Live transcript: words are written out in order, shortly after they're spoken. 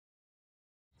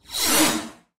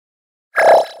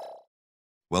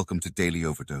Welcome to Daily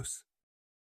Overdose.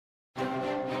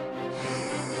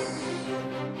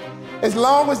 As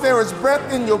long as there is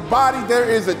breath in your body, there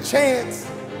is a chance.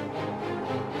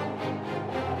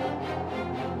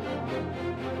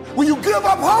 When you give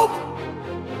up hope,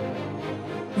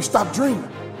 you stop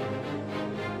dreaming.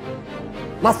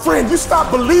 My friend, you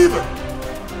stop believing.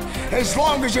 As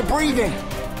long as you're breathing,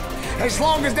 as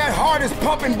long as that heart is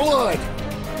pumping blood,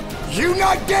 you're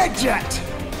not dead yet.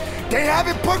 They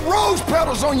haven't put rose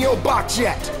petals on your box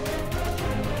yet.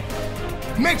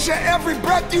 Make sure every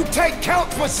breath you take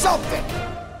counts for something.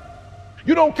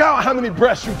 You don't count how many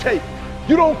breaths you take.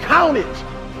 You don't count it.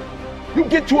 You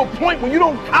get to a point when you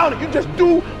don't count it. You just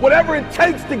do whatever it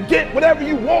takes to get whatever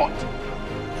you want.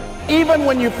 Even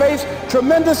when you face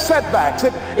tremendous setbacks,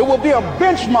 it will be a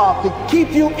benchmark to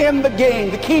keep you in the game,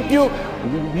 to keep you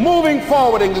moving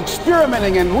forward and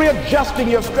experimenting and readjusting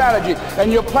your strategy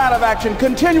and your plan of action,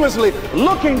 continuously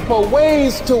looking for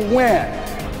ways to win.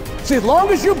 See, as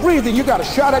long as you're breathing, you got a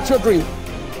shot at your dream.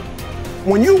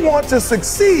 When you want to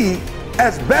succeed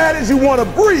as bad as you want to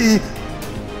breathe,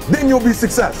 then you'll be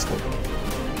successful.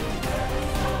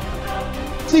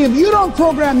 See, if you don't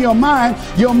program your mind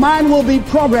will be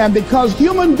programmed, because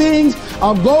human beings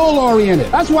are goal-oriented.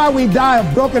 That's why we die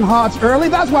of broken hearts early.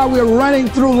 That's why we're running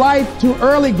through life to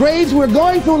early grades. We're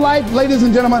going through life, ladies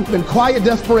and gentlemen, in quiet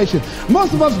desperation.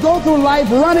 Most of us go through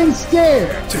life running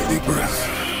scared. Take a deep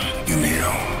breath.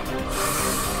 Inhale.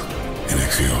 And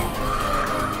exhale.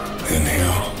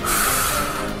 Inhale.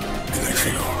 And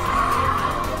exhale.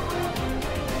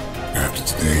 After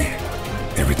today,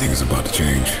 everything is about to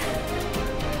change.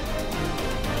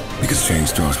 Because change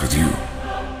starts with you.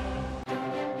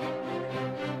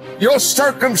 Your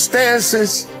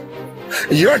circumstances,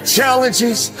 your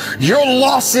challenges, your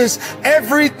losses,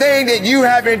 everything that you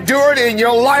have endured in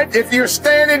your life, if you're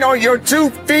standing on your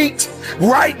 2 feet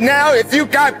right now, if you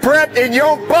got breath in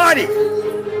your body,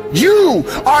 you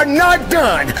are not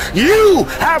done. You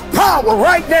have power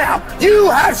right now. You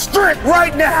have strength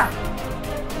right now.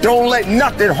 Don't let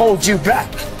nothing hold you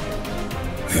back.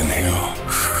 Inhale.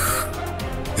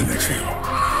 And exhale.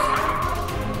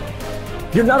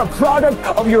 You're not a product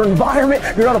of your environment.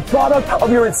 You're not a product of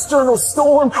your external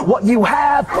storm, what you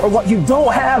have or what you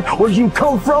don't have, where you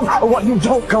come from or what you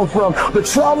don't come from. The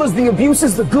traumas, the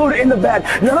abuses, the good and the bad,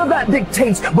 none of that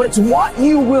dictates, but it's what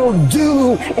you will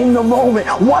do in the moment.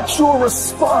 What's your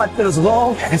response? That as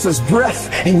long as there's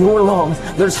breath in your lungs,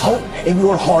 there's hope in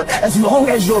your heart. As long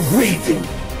as you're breathing,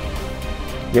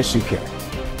 yes, you can.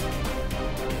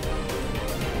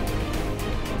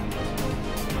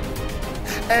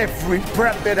 Every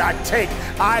breath that I take,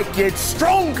 I get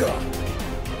stronger.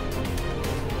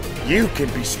 You can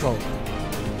be stronger.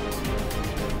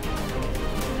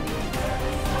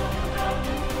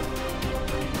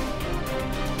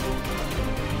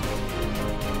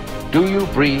 Do you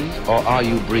breathe or are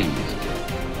you breathed?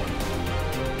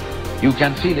 You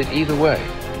can feel it either way.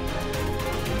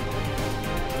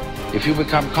 If you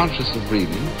become conscious of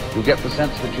breathing, you get the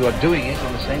sense that you are doing it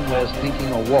in the same way as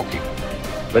thinking or walking.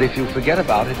 But if you forget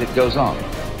about it, it goes on.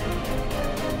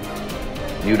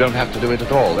 You don't have to do it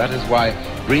at all. That is why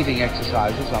breathing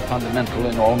exercises are fundamental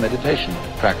in all meditation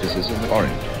practices in the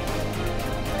Orient.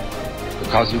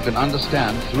 Because you can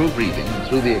understand through breathing and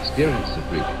through the experience of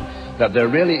breathing that there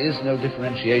really is no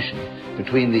differentiation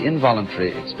between the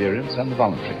involuntary experience and the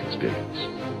voluntary experience.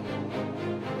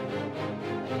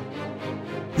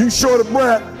 You short of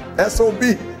breath, SOB,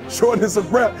 shortness of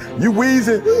breath, you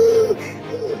wheezing.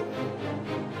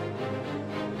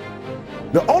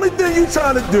 The only thing you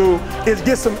trying to do is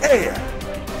get some air.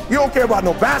 You don't care about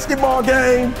no basketball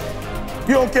game.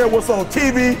 You don't care what's on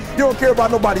TV. You don't care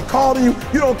about nobody calling you.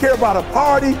 You don't care about a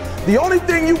party. The only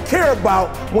thing you care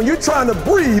about when you're trying to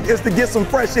breathe is to get some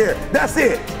fresh air. That's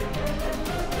it.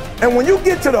 And when you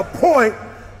get to the point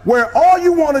where all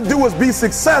you want to do is be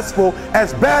successful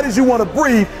as bad as you want to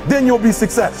breathe, then you'll be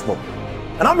successful.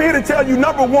 And I'm here to tell you,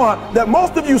 number one, that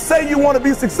most of you say you want to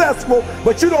be successful,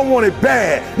 but you don't want it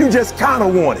bad. You just kind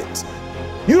of want it.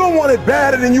 You don't want it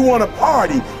badder than you want to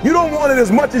party. You don't want it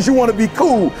as much as you want to be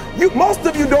cool. Most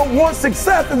of you don't want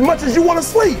success as much as you want to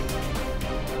sleep.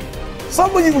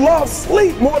 Some of you love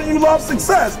sleep more than you love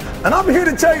success. And I'm here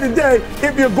to tell you today,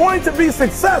 if you're going to be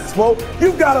successful,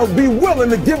 you've got to be willing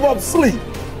to give up sleep.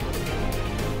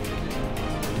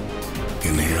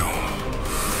 Inhale.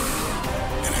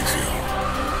 And exhale.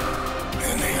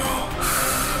 Inhale.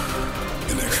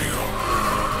 And exhale.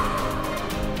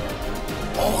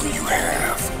 All you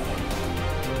have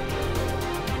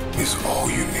is all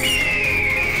you need.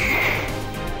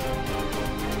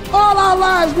 All our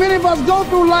lives, many of us go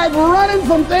through life running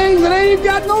from things that ain't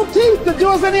got no teeth to do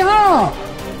us any harm.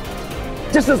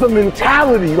 just as a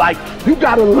mentality. Like, you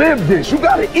gotta live this, you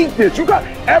gotta eat this, you got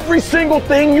every single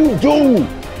thing you do.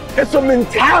 It's a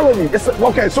mentality.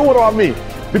 Okay, so what do I mean?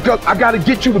 Because I gotta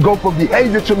get you to go from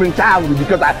behavior to mentality,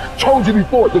 because I told you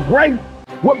before,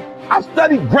 I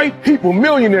studied great people,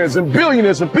 millionaires and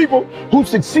billionaires and people who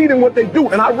succeed in what they do.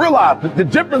 And I realized that the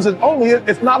difference is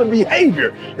it's not a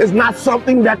behavior. It's not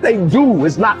something that they do.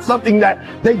 It's not something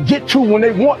that they get to when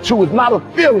they want to. It's not a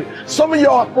feeling. Some of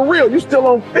y'all, for real, you still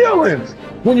on feelings.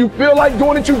 When you feel like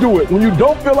doing it, you do it. When you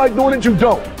don't feel like doing it, you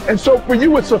don't. And so for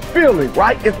you, it's a feeling,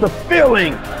 right? It's the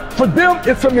feeling. For them,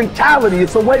 it's a mentality.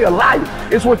 It's a way of life.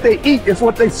 It's what they eat. It's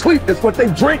what they sleep. It's what they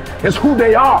drink. It's who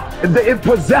they are. It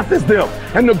possesses them.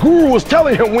 And the guru was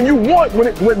telling him, when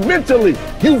mentally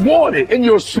you want it, in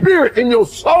your spirit, in your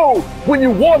soul, when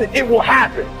you want it, it will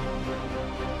happen.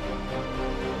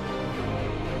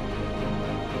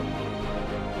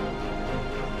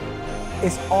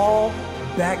 It's all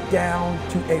back down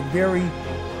to a very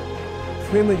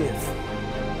primitive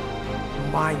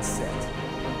mindset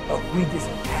of we just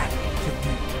have to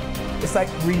do. It's like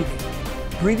breathing.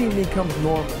 Breathing becomes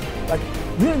normal. Like,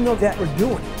 we don't know that we're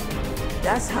doing it.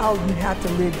 That's how you have to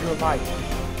live your life.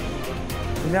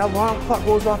 When that alarm clock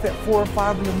goes off at 4 or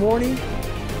 5 in the morning,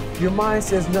 your mind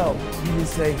says no. You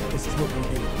just say, this is what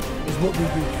we do. This is what we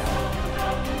do now.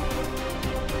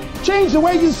 Change the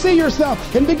way you see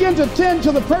yourself and begin to tend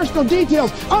to the personal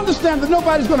details. Understand that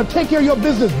nobody's going to take care of your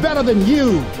business better than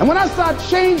you. And when I start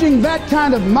changing that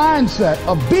kind of mindset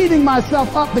of beating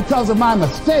myself up because of my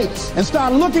mistakes and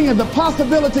start looking at the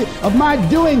possibility of my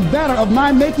doing better, of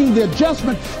my making the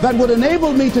adjustment that would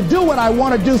enable me to do what I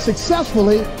want to do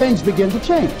successfully, things begin to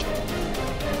change.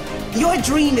 Your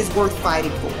dream is worth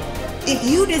fighting for. If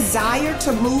you desire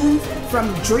to move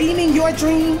from dreaming your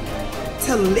dream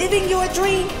to living your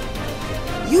dream,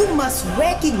 you must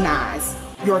recognize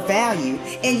your value,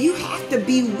 and you have to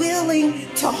be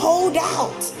willing to hold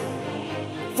out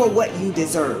for what you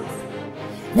deserve.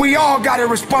 We all got a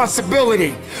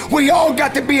responsibility. We all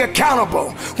got to be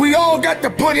accountable. We all got to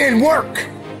put in work.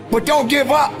 But don't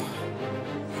give up.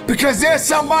 Because there's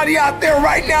somebody out there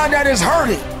right now that is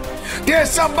hurting. There's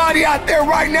somebody out there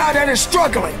right now that is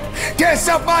struggling. There's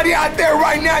somebody out there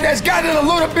right now that's got it a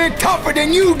little bit tougher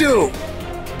than you do.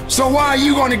 So why are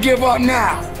you going to give up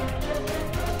now?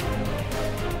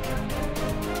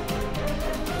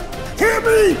 Hear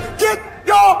me! Get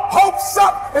your hopes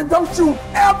up and don't you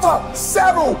ever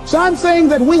settle. So I'm saying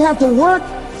that we have to work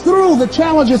through the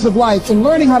challenges of life and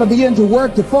learning how to begin to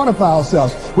work to fortify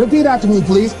ourselves. Repeat after me,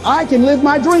 please. I can live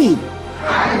my dream.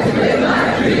 I can live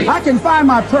my dream. I can find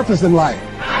my purpose in life.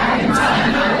 I can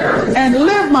find my purpose. And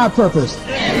live my purpose.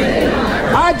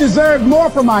 I deserve more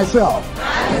for myself.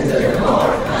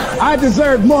 I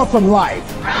deserve more from life.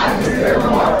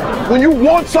 When you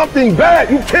want something bad,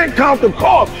 you can't count the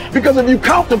cost, because if you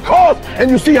count the cost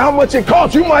and you see how much it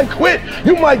costs, you might quit,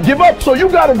 you might give up. So you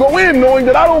got to go in knowing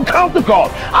that I don't count the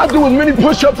cost. I do as many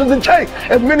push-ups as it takes,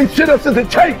 as many sit-ups as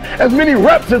it takes, as many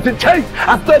reps as it takes.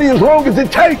 I study as long as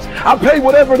it takes. I pay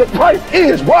whatever the price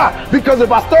is. Why? Because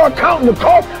if I start counting the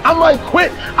cost, I might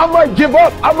quit, I might give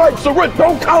up, I might surrender.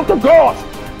 Don't count the cost.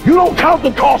 You don't count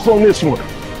the cost on this one.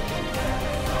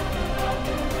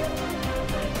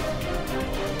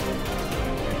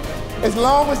 As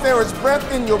long as there is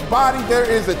breath in your body, there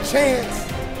is a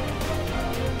chance.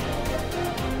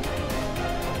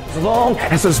 As long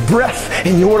as there's breath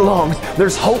in your lungs,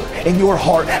 there's hope in your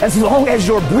heart. As long as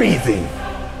you're breathing,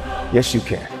 yes, you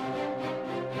can.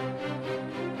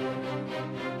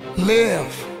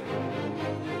 Live,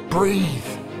 breathe,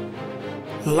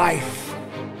 life,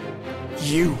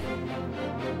 you.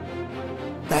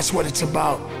 That's what it's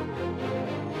about.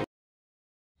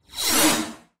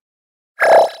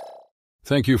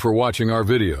 Thank you for watching our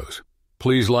videos.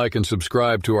 Please like and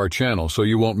subscribe to our channel so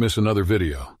you won't miss another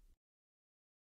video.